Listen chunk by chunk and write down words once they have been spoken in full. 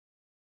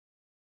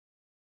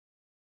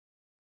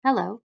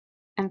Hello,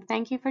 and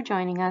thank you for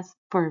joining us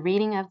for a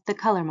reading of The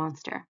Color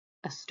Monster,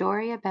 a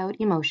story about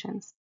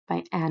emotions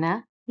by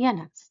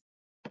Llenas.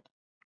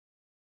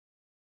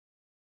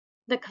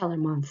 The Color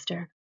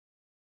Monster,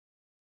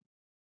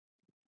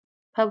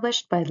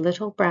 published by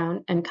Little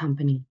Brown and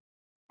Company.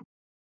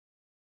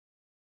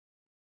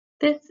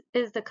 This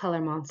is the Color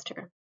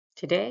Monster.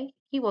 Today,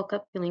 he woke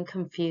up feeling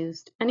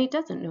confused, and he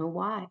doesn't know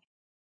why.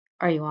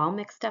 Are you all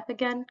mixed up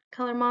again,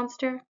 Color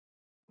Monster?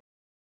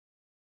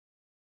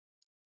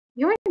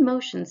 Your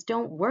emotions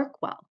don't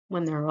work well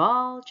when they're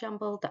all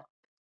jumbled up.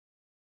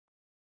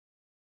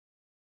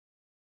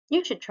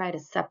 You should try to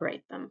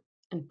separate them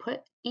and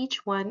put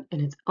each one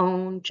in its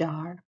own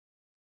jar.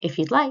 If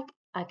you'd like,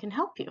 I can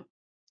help you.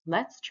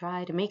 Let's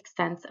try to make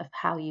sense of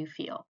how you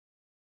feel.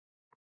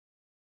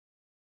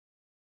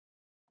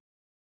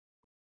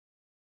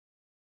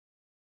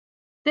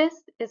 This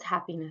is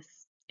happiness.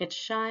 It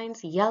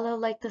shines yellow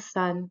like the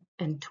sun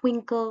and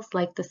twinkles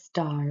like the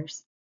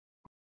stars.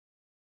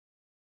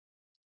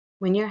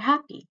 When you're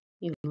happy,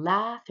 you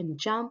laugh and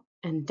jump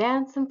and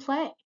dance and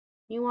play.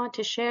 You want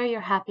to share your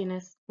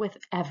happiness with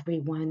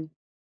everyone.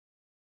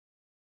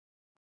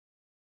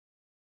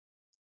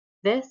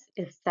 This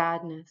is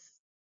sadness.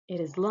 It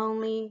is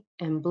lonely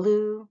and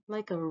blue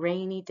like a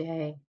rainy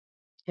day.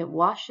 It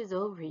washes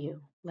over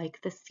you like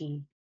the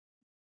sea.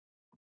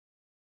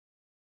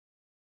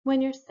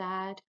 When you're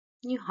sad,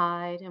 you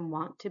hide and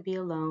want to be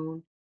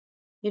alone.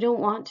 You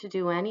don't want to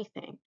do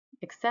anything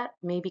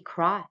except maybe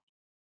cry.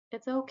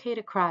 It's okay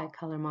to cry,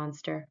 Color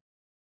Monster.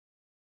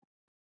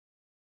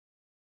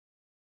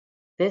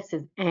 This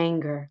is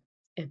anger.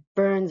 It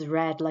burns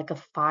red like a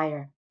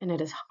fire, and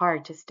it is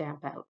hard to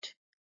stamp out.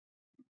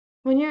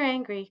 When you're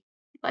angry,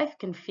 life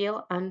can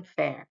feel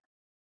unfair.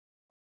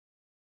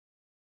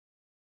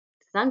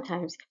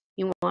 Sometimes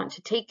you want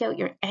to take out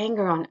your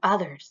anger on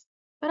others,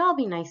 but I'll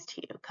be nice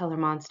to you, Color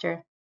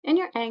Monster, and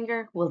your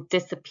anger will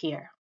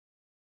disappear.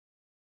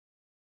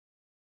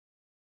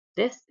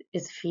 This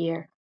is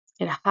fear.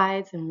 It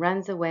hides and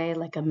runs away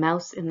like a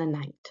mouse in the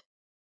night.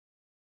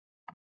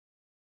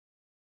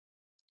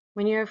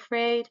 When you're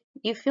afraid,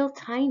 you feel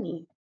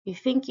tiny. You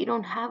think you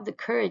don't have the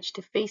courage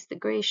to face the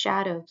gray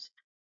shadows,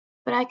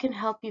 but I can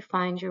help you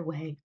find your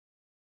way.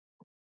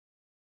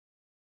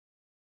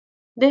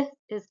 This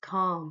is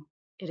calm.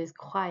 It is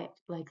quiet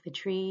like the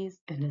trees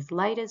and as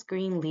light as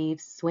green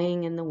leaves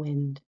swaying in the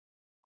wind.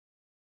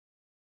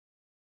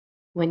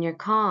 When you're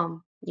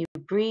calm, you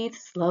breathe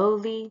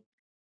slowly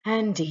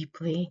and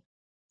deeply.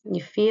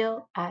 You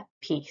feel at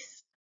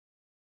peace.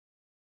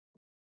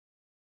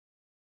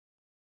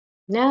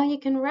 Now you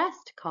can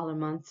rest, Collar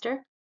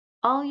Monster.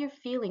 All your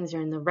feelings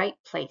are in the right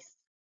place.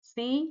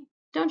 See?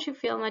 Don't you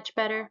feel much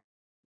better?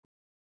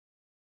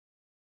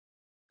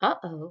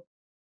 Uh-oh,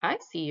 I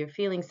see you're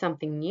feeling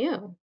something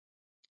new.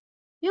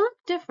 You look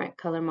different,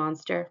 Color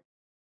Monster.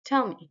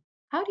 Tell me,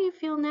 how do you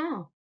feel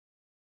now?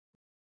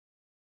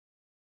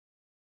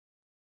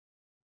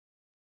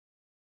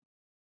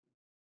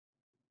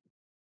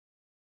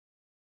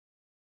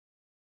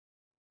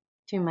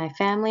 To my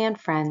family and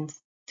friends,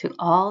 to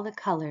all the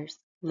colors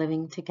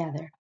living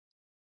together.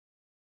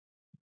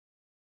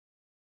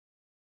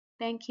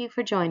 Thank you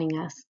for joining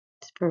us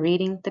for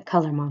reading The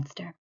Color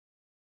Monster.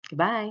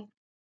 Goodbye.